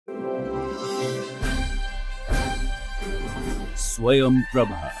Swayam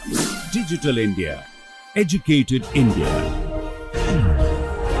Prabha. Digital India. Educated India.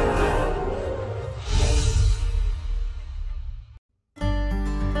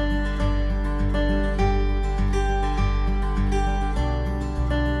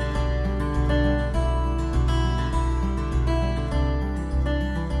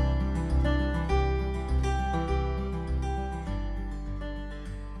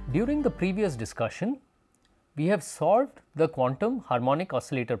 During the previous discussion, we have solved the quantum harmonic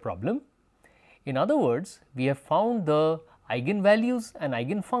oscillator problem. In other words, we have found the eigenvalues and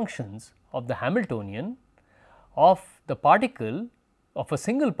eigenfunctions of the Hamiltonian of the particle, of a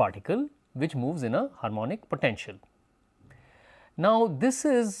single particle which moves in a harmonic potential. Now, this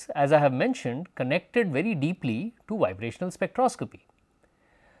is, as I have mentioned, connected very deeply to vibrational spectroscopy.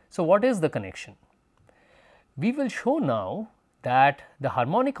 So, what is the connection? We will show now that the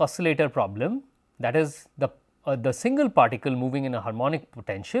harmonic oscillator problem, that is the single particle moving in a harmonic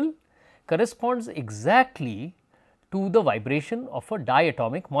potential, corresponds exactly to the vibration of a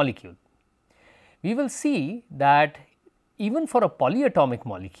diatomic molecule. We will see that even for a polyatomic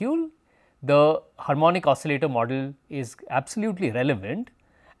molecule, the harmonic oscillator model is absolutely relevant,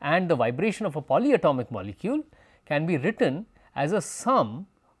 and the vibration of a polyatomic molecule can be written as a sum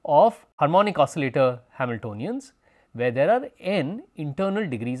of harmonic oscillator Hamiltonians, where there are n internal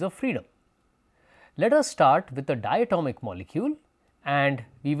degrees of freedom. Let us start with the diatomic molecule, and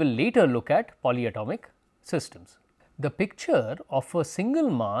we will later look at polyatomic systems. The picture of a single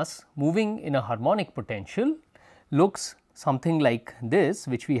mass moving in a harmonic potential looks something like this,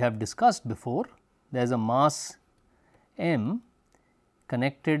 which we have discussed before. There is a mass m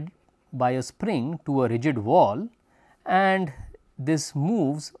connected by a spring to a rigid wall, and this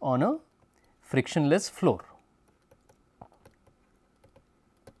moves on a frictionless floor.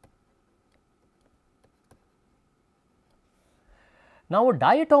 Now, a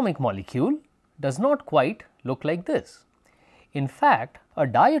diatomic molecule does not quite look like this. In fact, a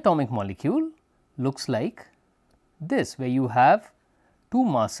diatomic molecule looks like this, where you have two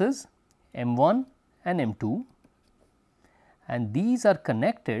masses m1 and m2, and these are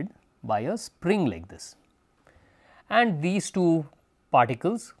connected by a spring like this, and these two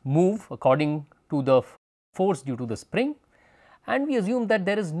particles move according to the force due to the spring, and we assume that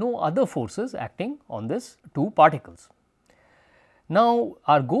there is no other forces acting on these two particles. Now,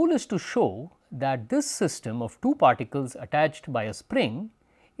 our goal is to show that this system of two particles attached by a spring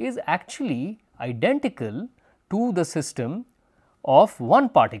is actually identical to the system of one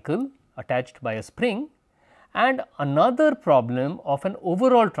particle attached by a spring, and another problem of an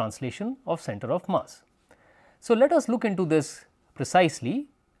overall translation of center of mass. So, let us look into this precisely,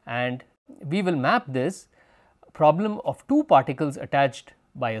 and we will map this problem of two particles attached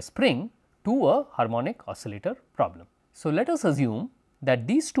by a spring to a harmonic oscillator problem. So, let us assume that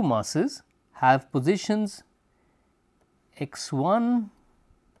these two masses have positions x1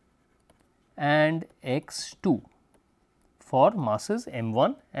 and x2 for masses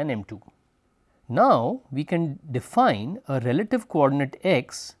m1 and m2. Now, we can define a relative coordinate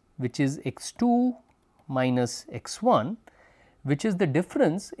x, which is x2 minus x1, which is the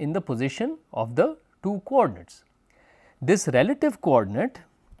difference in the position of the two coordinates. This relative coordinate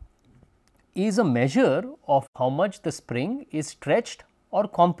is a measure of how much the spring is stretched or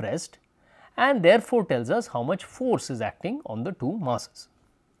compressed, and therefore tells us how much force is acting on the two masses.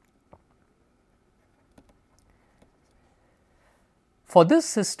 For this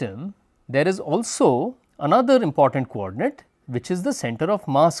system, there is also another important coordinate, which is the center of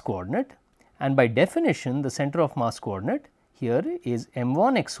mass coordinate, and by definition the center of mass coordinate here is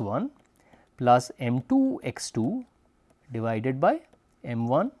m1 x1 plus m2 x2 divided by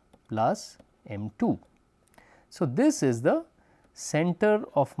m1 plus m2. So, this is the center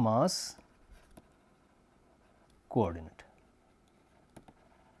of mass coordinate.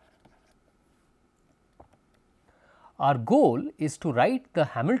 Our goal is to write the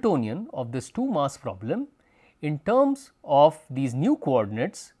Hamiltonian of this two mass problem in terms of these new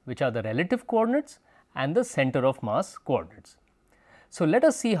coordinates, which are the relative coordinates and the center of mass coordinates. So, let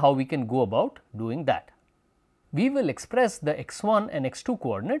us see how we can go about doing that. We will express the x1 and x2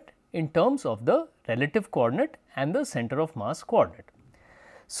 coordinate in terms of the relative coordinate and the center of mass coordinate.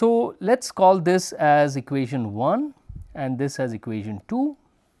 So, let us call this as equation 1 and this as equation 2.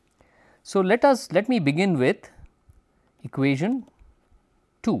 So, let me begin with equation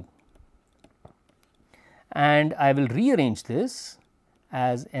 2, and I will rearrange this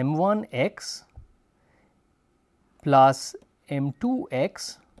as m1 x plus m2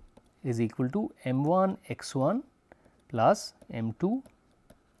 x is equal to m1 x1 plus m2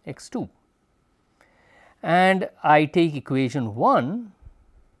 x2. and I take equation 1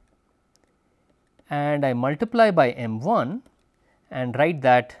 and I multiply by m1 and write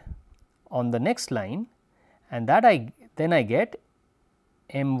that on the next line, and that then I get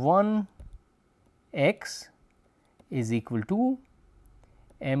m1 x is equal to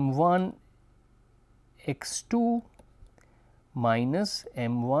m1 x2 minus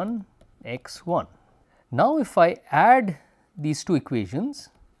m1 x1. Now, if I add these two equations,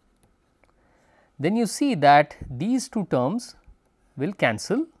 then you see that these two terms will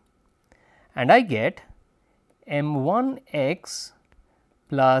cancel and I get m1 x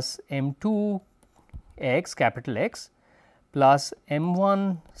plus m2 x capital X plus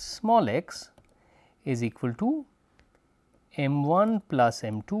m1 small x is equal to m1 plus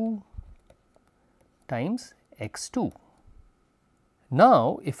m2 times x2.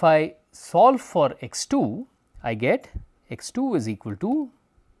 Now, if I solve for x2, I get x2 is equal to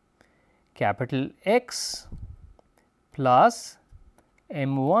capital X plus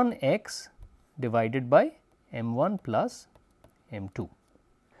m1 x divided by m1 plus m2.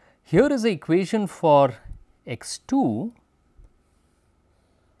 Here is the equation for x2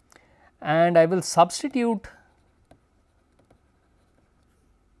 and I will substitute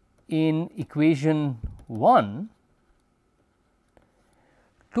in equation 1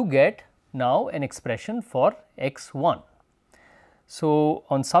 to get now an expression for x1. So,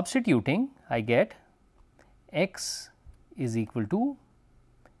 on substituting I get x is equal to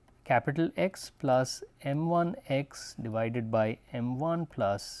capital X plus m1 x divided by m1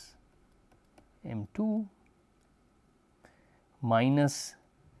 plus m2 minus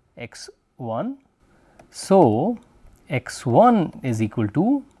x1. So, x1 is equal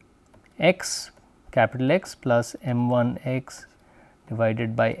to x capital X plus m1 x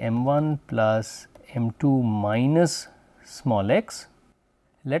divided by m1 plus m2 minus small x.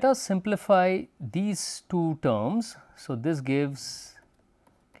 Let us simplify these two terms. So, this gives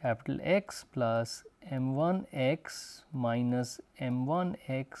capital X plus m1 x minus m1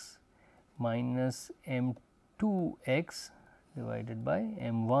 x minus m2 x divided by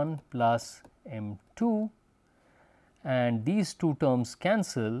m1 plus m2, and these two terms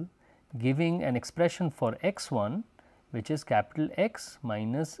cancel, giving an expression for x1 which is capital X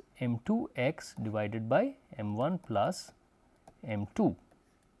minus m2 x divided by m1 plus m2.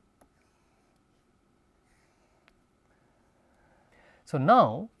 So,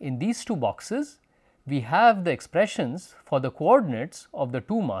 now in these two boxes we have the expressions for the coordinates of the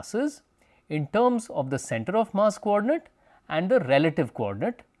two masses in terms of the center of mass coordinate and the relative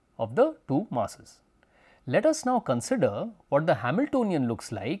coordinate of the two masses. Let us now consider what the Hamiltonian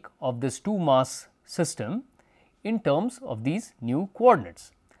looks like of this two mass system in terms of these new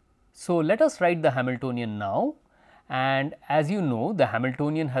coordinates. So, let us write the Hamiltonian now, and as you know, the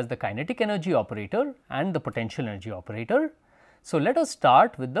Hamiltonian has the kinetic energy operator and the potential energy operator. So, let us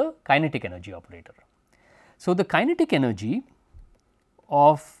start with the kinetic energy operator. So, the kinetic energy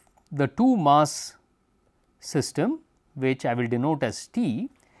of the two mass system, which I will denote as T,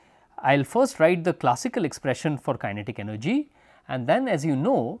 I will first write the classical expression for kinetic energy, and then as you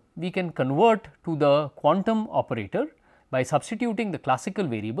know, we can convert to the quantum operator by substituting the classical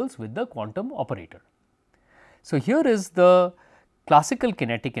variables with the quantum operator. So, here is the classical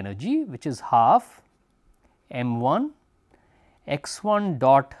kinetic energy, which is half m1 x1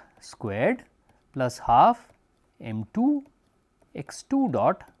 dot squared plus half m2 x2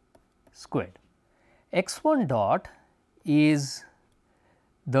 dot squared. x1 dot is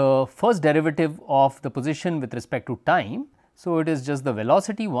the first derivative of the position with respect to time. So, it is just the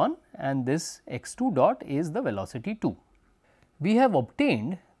velocity 1 and this x2 dot is the velocity 2. We have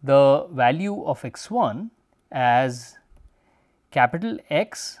obtained the value of x1 as capital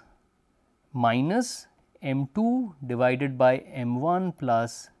X minus m2 divided by m1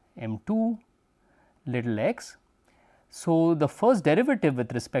 plus m2 little x. So, the first derivative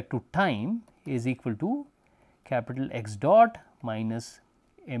with respect to time is equal to capital X dot minus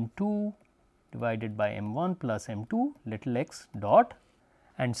m2 divided by m1 plus m2 little x dot,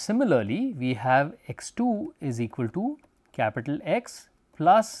 and similarly we have x2 is equal to capital X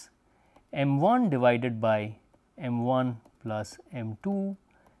plus m1 divided by m1 plus m2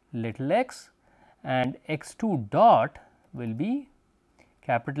 little x, and x2 dot will be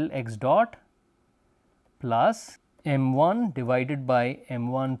capital X dot plus m1 divided by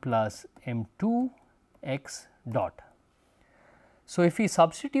m1 plus m2 x dot. So, if we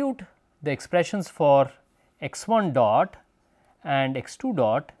substitute the expressions for x1 dot and x2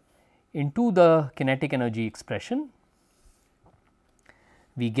 dot into the kinetic energy expression,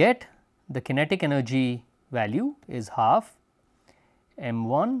 we get the kinetic energy value is half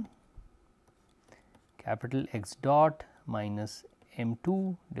m1 capital X dot minus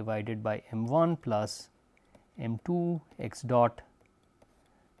m2 divided by m1 plus m2 x dot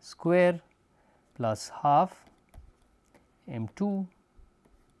square plus half m2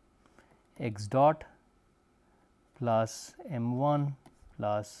 x dot plus m1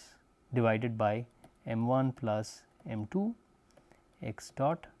 plus divided by m1 plus m2 x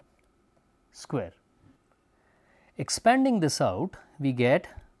dot square. Expanding this out, we get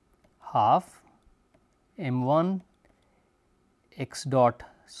half m1 x dot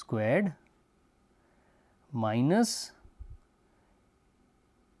squared minus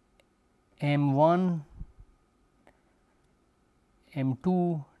m1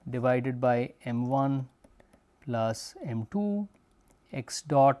 m2 divided by m1 plus m2 x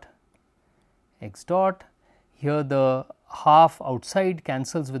dot x dot. Here the half outside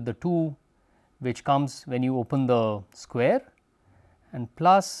cancels with the 2 which comes when you open the square, and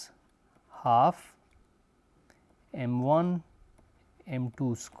plus half m1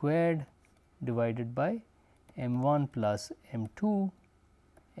 m2 squared divided by m1 plus m2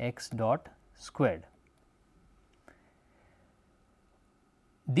 x dot squared.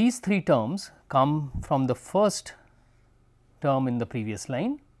 These three terms come from the first term in the previous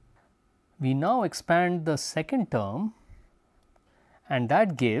line. We now expand the second term, and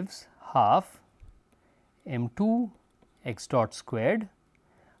that gives half m2 x dot squared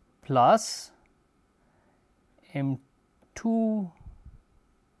plus m2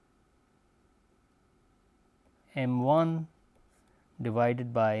 m1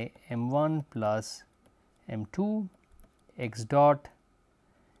 divided by m1 plus m2 x dot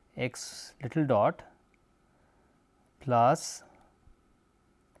x little dot plus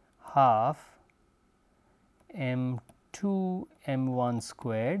half m2 m1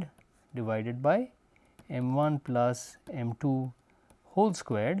 squared divided by m1 plus m2 whole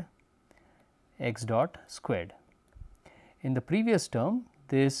squared x dot squared. In the previous term,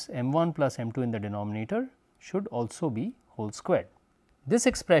 this m1 plus m2 in the denominator should also be whole squared. This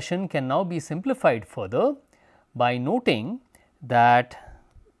expression can now be simplified further by noting that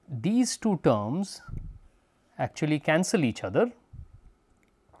these two terms actually cancel each other,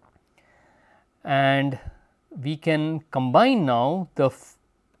 and we can combine now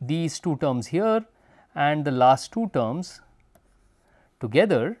these two terms here and the last two terms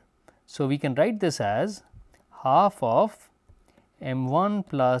together. So, we can write this as half of m1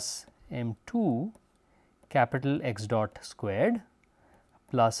 plus m2 capital X dot squared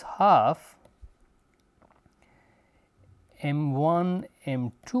plus half m1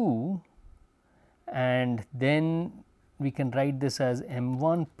 m2, and then we can write this as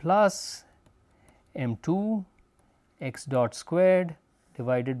m1 plus m2 x dot squared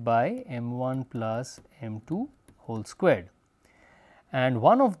divided by m1 plus m2 whole squared. And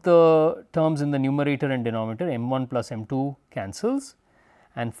one of the terms in the numerator and denominator, m1 plus m2, cancels,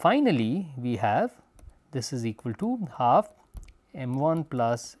 and finally, we have this is equal to half m1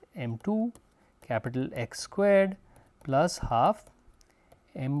 plus m2 capital X squared plus half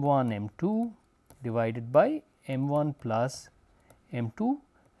m1 m2 divided by m1 plus m2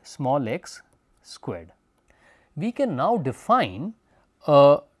 small x squared. We can now define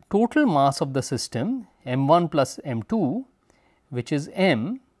a total mass of the system m1 plus m2, which is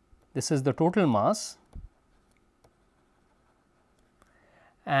m, this is the total mass,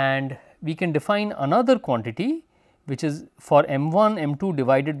 and we can define another quantity which is for m1 m2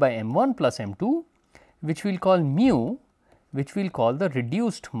 divided by m1 plus m2, which we will call mu, which we will call the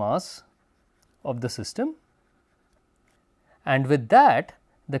reduced mass of the system. And with that,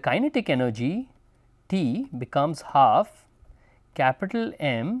 the kinetic energy T becomes half capital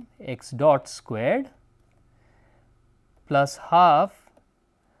M x dot squared plus half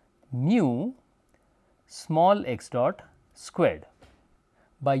mu small x dot squared.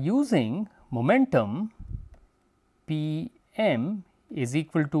 By using momentum, P m is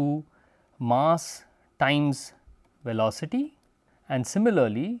equal to mass times velocity, and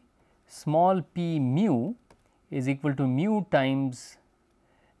similarly small p mu is equal to mu times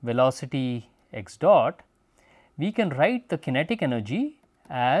velocity x dot, we can write the kinetic energy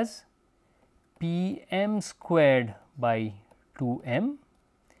as P m squared by 2 m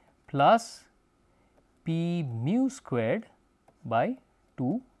plus P mu squared by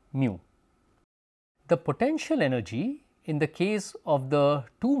 2 mu. The potential energy in the case of the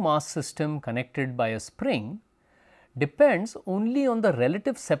two mass system connected by a spring depends only on the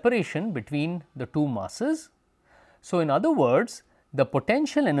relative separation between the two masses. So, in other words, the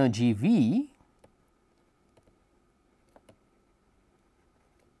potential energy V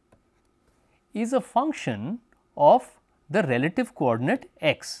is a function of the relative coordinate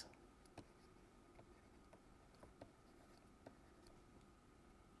x.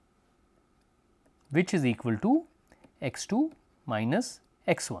 which is equal to x 2 minus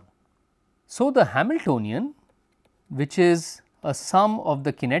x 1. So, the Hamiltonian, which is a sum of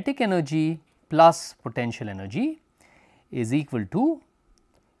the kinetic energy plus potential energy, is equal to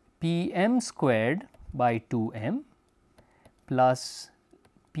P m squared by 2 m plus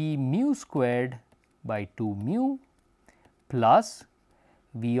P mu squared by 2 mu plus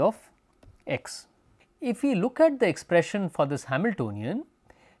V of x. If we look at the expression for this Hamiltonian,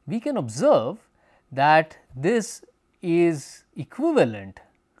 we can observe that this is equivalent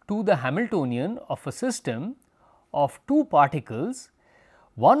to the Hamiltonian of a system of two particles,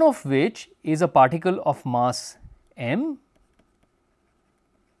 one of which is a particle of mass m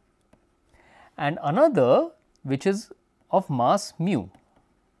and another which is of mass mu.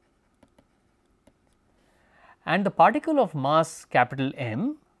 And the particle of mass capital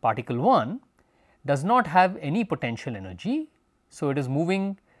M, particle 1, does not have any potential energy. So, it is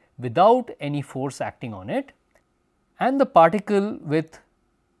moving without any force acting on it, and the particle with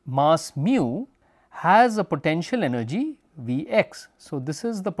mass mu has a potential energy V x. So, this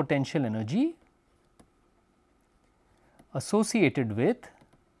is the potential energy associated with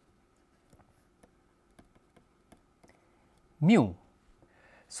mu.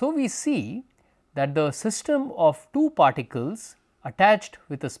 So, we see that the system of two particles attached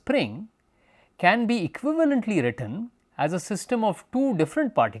with a spring can be equivalently written as a system of two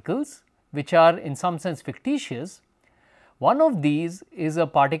different particles which are in some sense fictitious. One of these is a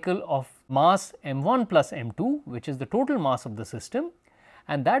particle of mass m 1 plus m 2, which is the total mass of the system,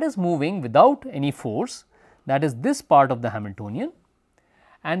 and that is moving without any force, that is this part of the Hamiltonian.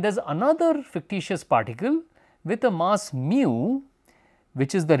 And there is another fictitious particle with a mass mu,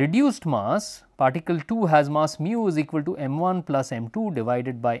 which is the reduced mass. Particle 2 has mass mu is equal to m 1 plus m 2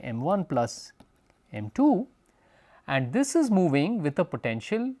 divided by m 1 plus m 2, and this is moving with a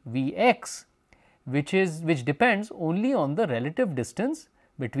potential V x, which depends only on the relative distance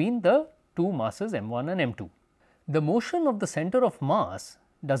between the two masses m 1 and m 2. The motion of the center of mass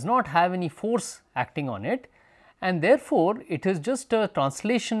does not have any force acting on it, and therefore, it is just a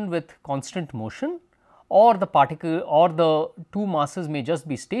translation with constant motion, or the particle or the two masses may just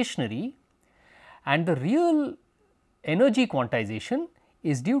be stationary, and the real energy quantization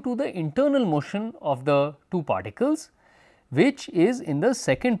is due to the internal motion of the two particles, which is in the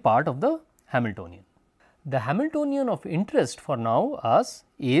second part of the Hamiltonian. The Hamiltonian of interest for now us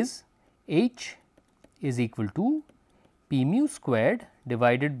is H is equal to P mu squared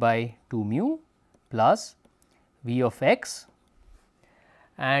divided by 2 mu plus V of x.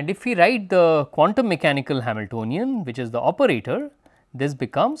 And if we write the quantum mechanical Hamiltonian, which is the operator, this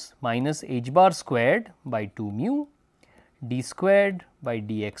becomes minus h bar squared by 2 mu d squared by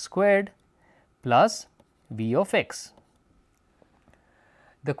dx squared plus V of x.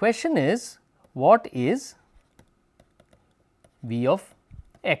 The question is, what is V of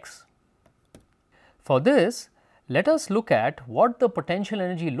x? For this, let us look at what the potential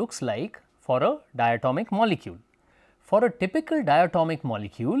energy looks like for a diatomic molecule. For a typical diatomic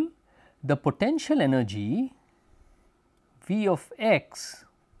molecule, the potential energy V of x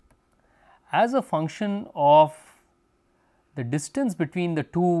as a function of the distance between the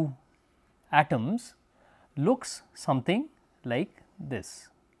two atoms looks something like this.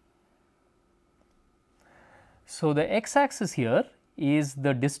 So, the x axis here is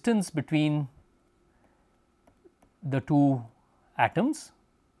the distance between the two atoms,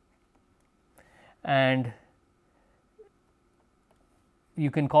 and you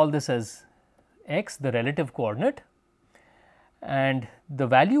can call this as x, the relative coordinate, and the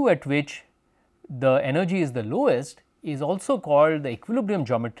value at which the energy is the lowest is also called the equilibrium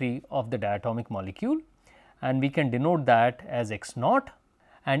geometry of the diatomic molecule, and we can denote that as x naught.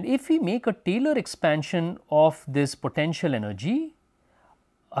 And if we make a Taylor expansion of this potential energy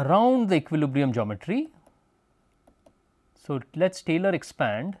around the equilibrium geometry, so let us Taylor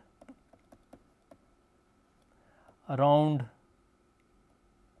expand around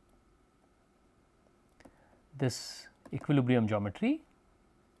this equilibrium geometry,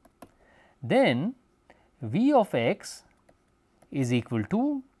 then V of x is equal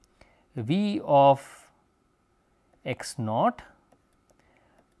to V of x naught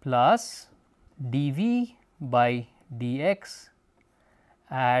plus dV by dx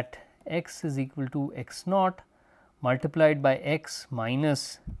at x is equal to x naught multiplied by x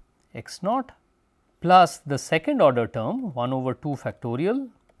minus x naught plus the second order term 1 over 2 factorial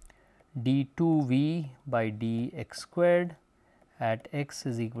d 2 v by dx squared at x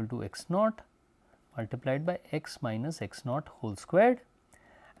is equal to x naught multiplied by x minus x naught whole squared,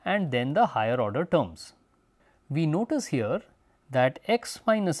 and then the higher order terms. We notice here that x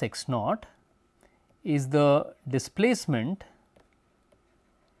minus x naught is the displacement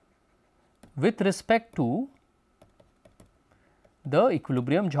with respect to the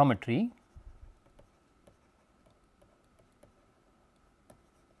equilibrium geometry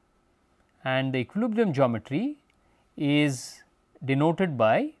and the equilibrium geometry is denoted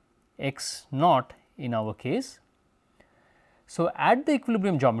by x naught in our case. So, at the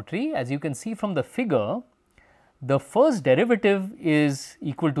equilibrium geometry, as you can see from the figure, the first derivative is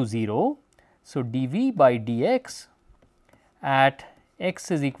equal to 0. So, dV by dx at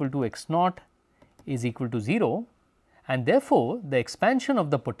x is equal to x naught is equal to 0, and therefore, the expansion of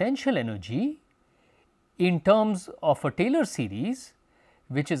the potential energy in terms of a Taylor series,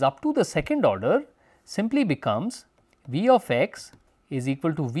 which is up to the second order, simply becomes V of x is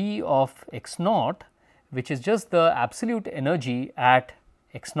equal to V of x naught, which is just the absolute energy at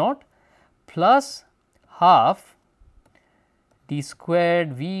x naught, plus half d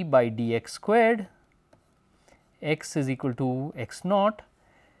squared V by dx squared, x is equal to x naught,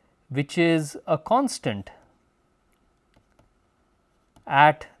 which is a constant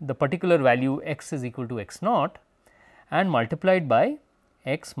at the particular value x is equal to x naught, and multiplied by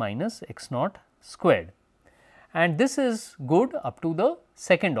x minus x naught squared. And this is good up to the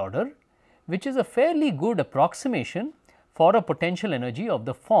second order, which is a fairly good approximation for a potential energy of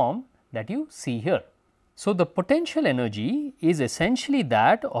the form that you see here. So, the potential energy is essentially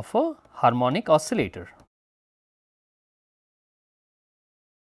that of a harmonic oscillator.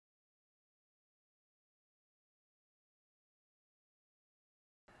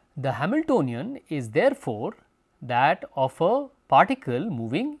 The Hamiltonian is therefore that of a particle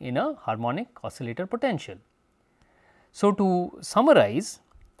moving in a harmonic oscillator potential. So, to summarize,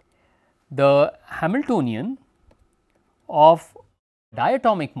 the Hamiltonian of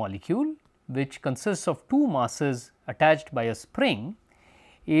diatomic molecule, which consists of two masses attached by a spring,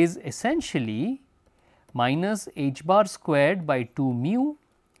 is essentially minus h bar squared by 2 mu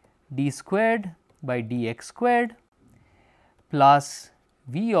d squared by dx squared plus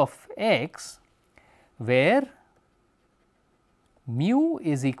V of x, where mu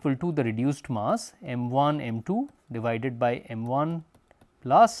is equal to the reduced mass m1 m2 divided by m1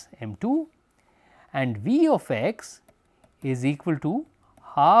 plus m2, and V of x is equal to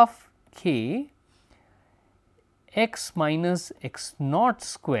half k x minus x naught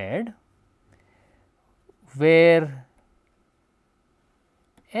squared, where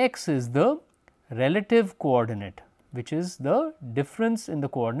x is the relative coordinate, which is the difference in the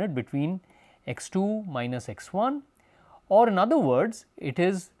coordinate between x2 minus x1, or in other words, it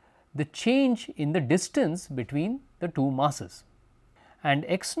is the change in the distance between the two masses. And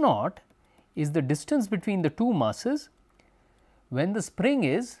x naught is the distance between the two masses when the spring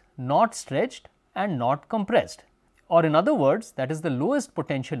is not stretched and not compressed, or in other words, that is the lowest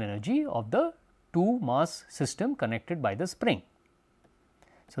potential energy of the two mass system connected by the spring.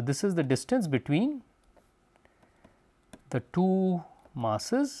 So, this is the distance between the two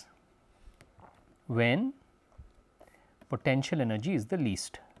masses when potential energy is the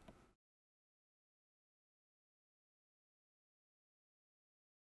least.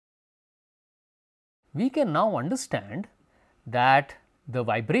 We can now understand that the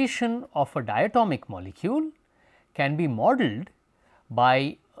vibration of a diatomic molecule can be modeled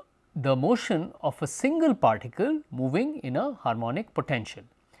by the motion of a single particle moving in a harmonic potential,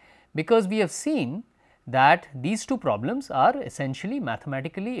 because we have seen that these two problems are essentially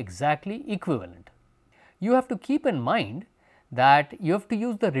mathematically exactly equivalent. You have to keep in mind that you have to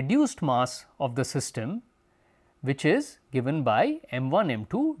use the reduced mass of the system, which is given by m1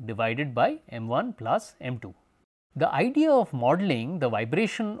 m2 divided by m1 plus m2. The idea of modeling the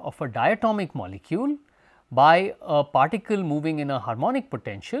vibration of a diatomic molecule by a particle moving in a harmonic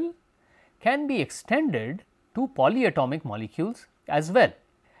potential can be extended to polyatomic molecules as well.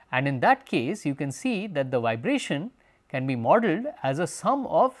 And in that case, you can see that the vibration can be modeled as a sum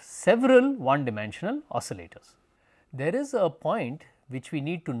of several one dimensional oscillators. There is a point which we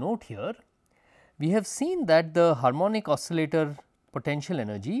need to note here. We have seen that the harmonic oscillator potential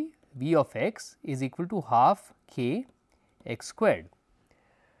energy V of x is equal to half k x squared.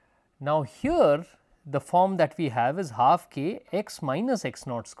 Now, here the form that we have is half k x minus x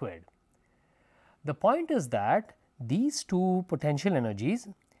naught squared. The point is that these two potential energies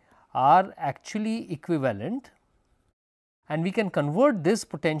are actually equivalent, and we can convert this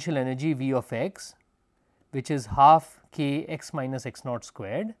potential energy V of x, which is half k x minus x naught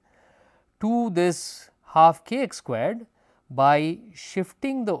squared, to this half k x squared by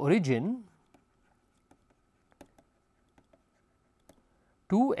shifting the origin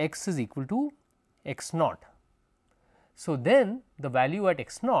to x is equal to x naught. So, then the value at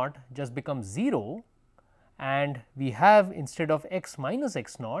x naught just becomes 0, and we have, instead of x minus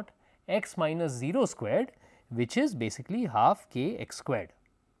x naught, x minus 0 squared, which is basically half k x squared.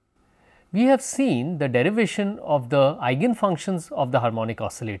 We have seen the derivation of the eigenfunctions of the harmonic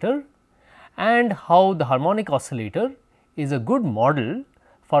oscillator and how the harmonic oscillator is a good model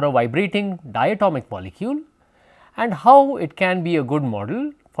for a vibrating diatomic molecule and how it can be a good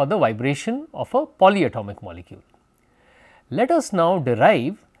model for the vibration of a polyatomic molecule. Let us now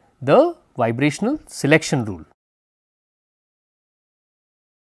derive the vibrational selection rule.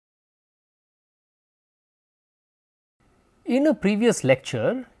 In a previous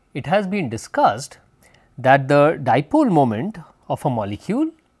lecture, it has been discussed that the dipole moment of a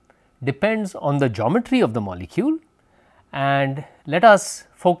molecule depends on the geometry of the molecule, and let us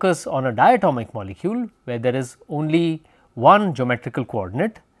focus on a diatomic molecule where there is only one geometrical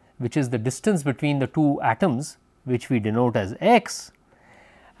coordinate, which is the distance between the two atoms, which we denote as x,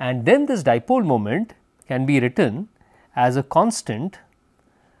 and then this dipole moment can be written as a constant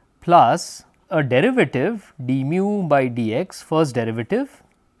plus a derivative d mu by dx, first derivative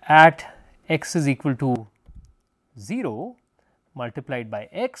at x is equal to 0 multiplied by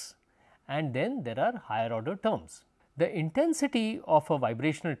x, and then there are higher order terms. The intensity of a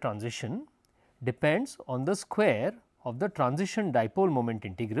vibrational transition depends on the square of the transition dipole moment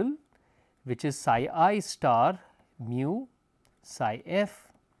integral, which is psi I star mu psi f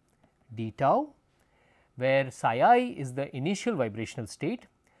d tau, where psi I is the initial vibrational state,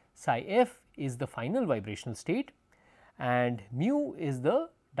 psi f is the final vibrational state, and mu is the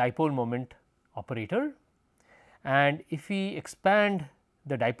dipole moment operator. And if we expand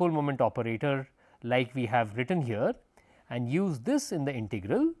the dipole moment operator like we have written here and use this in the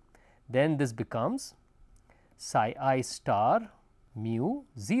integral, then this becomes psi I star mu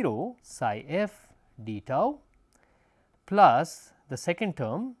 0 psi f d tau plus the second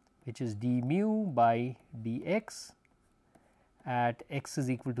term, which is d mu by dx at x is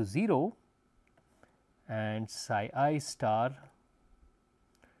equal to 0 and psi I star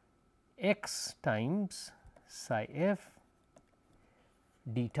x times psi f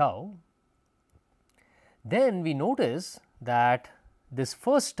d tau. Then we notice that this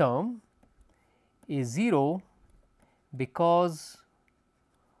first term is 0 because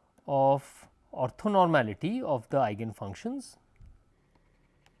of orthonormality of the eigenfunctions,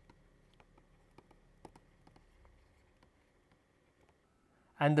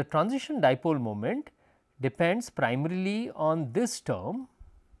 and the transition dipole moment depends primarily on this term,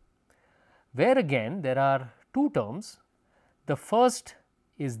 where again there are two terms. The first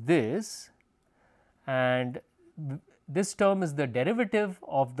is this, and this term is the derivative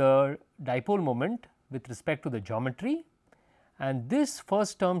of the dipole moment with respect to the geometry, and this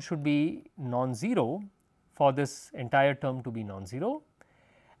first term should be non-zero for this entire term to be non-zero,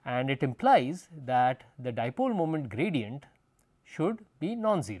 and it implies that the dipole moment gradient should be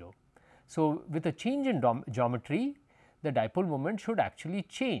non-zero. So, with a change in geometry, the dipole moment should actually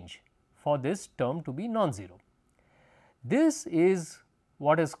change for this term to be non-zero. This is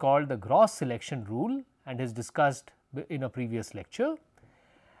what is called the Gauss selection rule and is discussed in a previous lecture.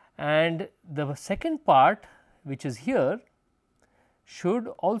 And the second part, which is here, should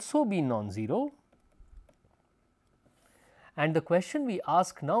also be non-zero. And the question we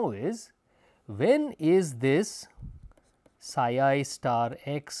ask now is, when is this psi I star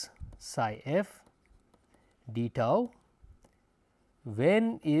x psi f d tau,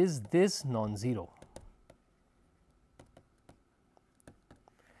 when is this non-zero?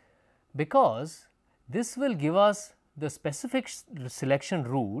 Because this will give us the specific selection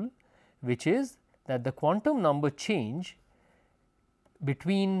rule, which is that the quantum number change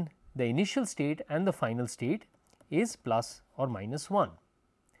between the initial state and the final state is plus or minus 1.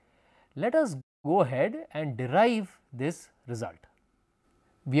 Let us go ahead and derive this result.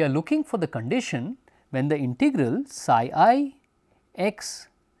 We are looking for the condition when the integral psi I x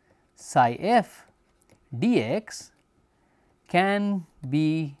psi f dx can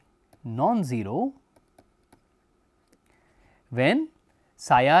be non-zero when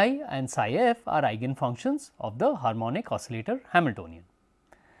psi I and psi f are eigenfunctions of the harmonic oscillator Hamiltonian.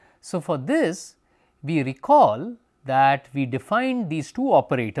 So, for this we recall that we defined these two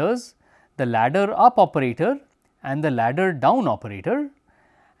operators, the ladder up operator and the ladder down operator,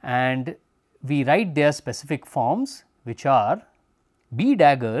 and we write their specific forms, which are B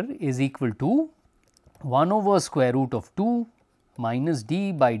dagger is equal to 1 over square root of 2 minus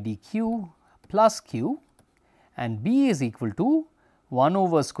d by dq plus q, and B is equal to 1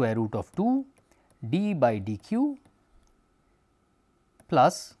 over square root of 2 d by dq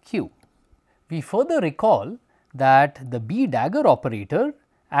plus q. We further recall that the B dagger operator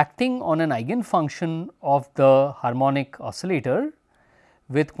acting on an eigenfunction of the harmonic oscillator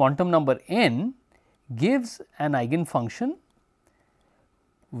with quantum number n gives an eigenfunction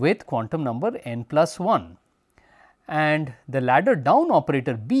with quantum number n plus 1, and the ladder down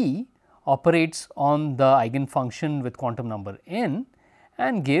operator B operates on the eigenfunction with quantum number n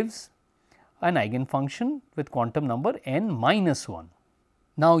and gives an eigenfunction with quantum number n minus 1.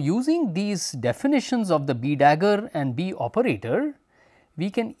 Now, using these definitions of the B dagger and B operator, we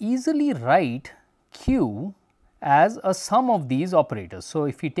can easily write Q as a sum of these operators. So,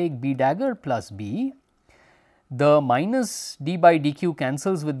 if we take B dagger plus B, the minus d by dq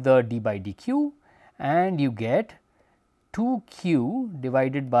cancels with the d by dq and you get 2q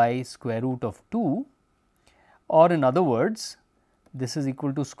divided by square root of 2, or in other words this is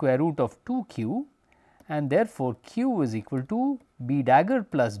equal to square root of 2q, and therefore, q is equal to B dagger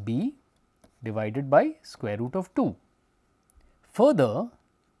plus B divided by square root of 2. Further,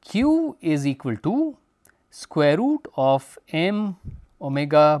 q is equal to square root of m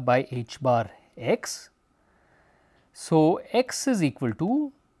omega by h bar x. So, x is equal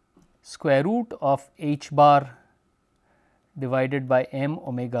to square root of h bar divided by m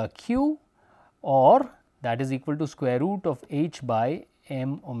omega q, or that is equal to square root of h by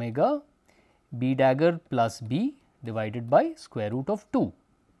m omega B dagger plus B divided by square root of 2.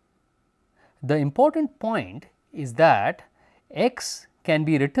 The important point is that x can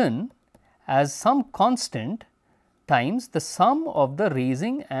be written as some constant times the sum of the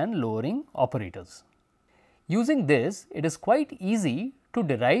raising and lowering operators. Using this, it is quite easy to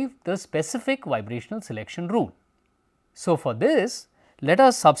derive the specific vibrational selection rule. So, for this, let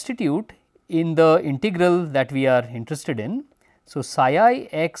us substitute in the integral that we are interested in. So, psi I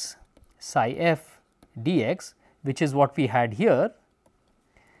x psi f dx, which is what we had here,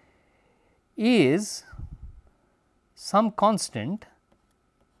 is some constant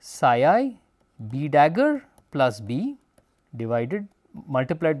psi I B dagger plus B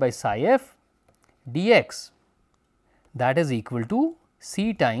multiplied by psi f dx, that is equal to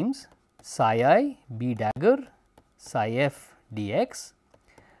C times psi I B dagger psi f dx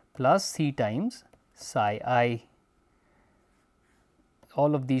plus C times psi I,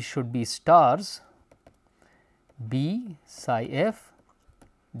 all of these should be stars, B psi f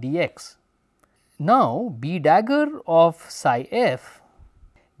dx. Now, B dagger of psi f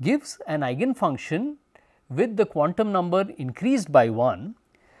gives an eigenfunction with the quantum number increased by 1.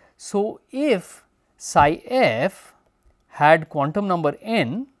 So, if psi f had quantum number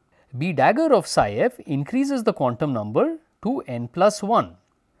n, B dagger of psi f increases the quantum number to n plus 1.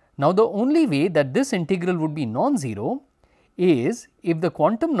 Now, the only way that this integral would be non-zero is if the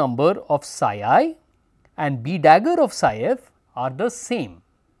quantum number of psi I and B dagger of psi f are the same,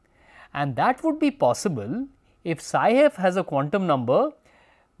 and that would be possible if psi f has a quantum number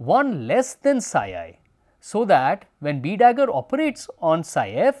 1 less than psi I, so that when B dagger operates on psi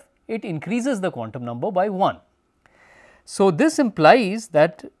f, it increases the quantum number by 1. So, this implies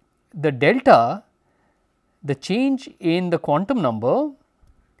that the delta, the change in the quantum number,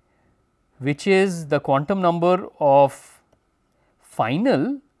 which is the quantum number of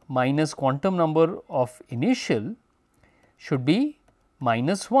final minus quantum number of initial, should be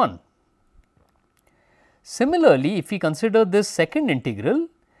minus 1. Similarly, if we consider this second integral,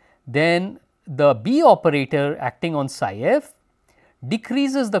 then the B operator acting on psi f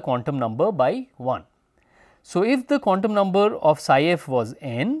decreases the quantum number by 1. So, if the quantum number of psi f was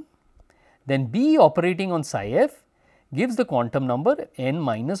n, then B operating on psi f gives the quantum number n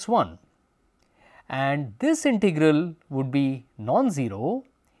minus 1, and this integral would be non-zero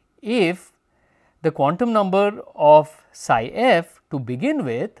if the quantum number of psi f to begin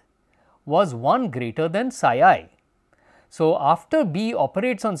with was 1 greater than psi I. So, after B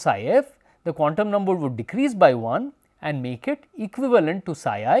operates on psi f, the quantum number would decrease by 1 and make it equivalent to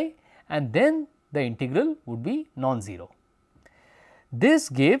psi I, and then the integral would be non-zero. This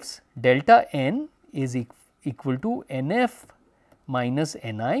gives delta n is equal to nf minus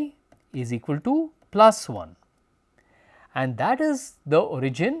ni is equal to plus 1, and that is the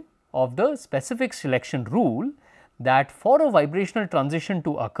origin of the specific selection rule that for a vibrational transition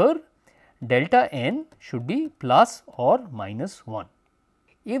to occur, delta n should be plus or minus 1.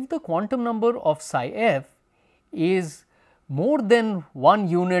 If the quantum number of psi f is more than 1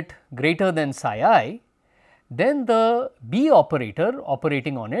 unit greater than psi I, then the B operator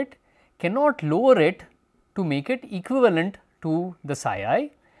operating on it cannot lower it to make it equivalent to the psi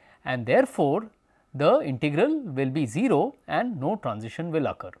I, and therefore, the integral will be 0 and no transition will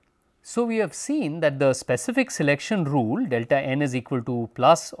occur. So, we have seen that the specific selection rule delta n is equal to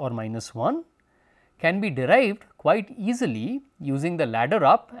plus or minus 1 can be derived quite easily using the ladder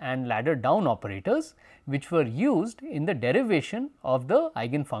up and ladder down operators, which were used in the derivation of the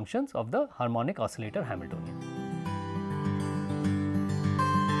eigenfunctions of the harmonic oscillator Hamiltonian.